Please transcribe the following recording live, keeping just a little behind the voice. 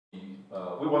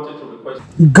We wanted to request.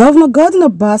 Governor Godwin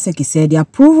Obaseki said the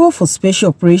approval for special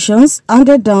operations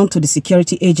handed down to the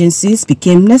security agencies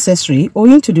became necessary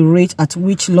owing to the rate at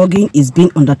which logging is being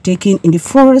undertaken in the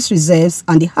forest reserves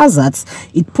and the hazards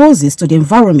it poses to the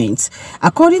environment.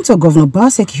 According to Governor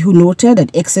Obaseki, who noted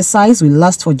that exercise will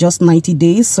last for just 90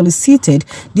 days, solicited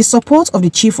the support of the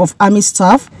Chief of Army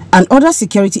Staff and other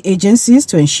security agencies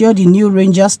to ensure the new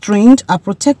rangers trained are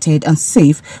protected and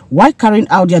safe while carrying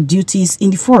out their duties in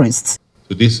the forest.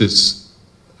 So this is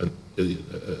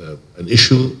an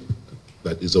issue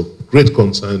that is of great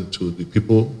concern to the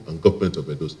people and government of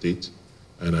Edo State,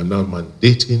 and I'm now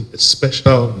mandating a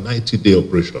special 90-day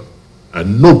operation,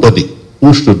 and nobody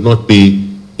who should not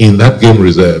be in that game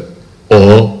reserve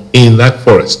or in that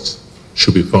forest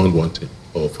should be found wanting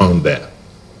or found there.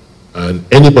 And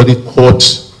anybody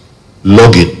caught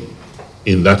logging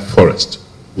in that forest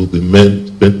will be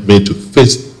made to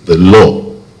face the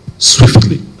law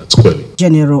swiftly and squarely.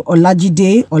 General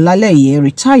Olajide Laleye,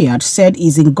 retired, said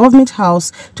he's in Government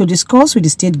House to discuss with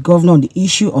the state governor on the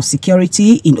issue of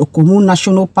security in Okomu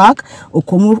National Park,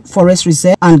 Okomu Forest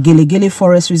Reserve and Gelegele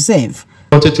Forest Reserve.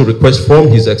 I wanted to request from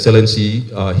His Excellency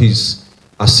his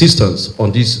assistance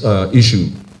on this issue,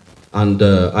 and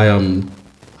I am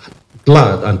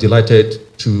glad and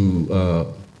delighted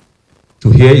to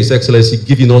hear His Excellency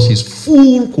giving us his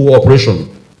full cooperation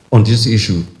on this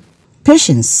issue.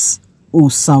 Patience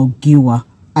Osarogiuwa,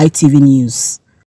 ITV News.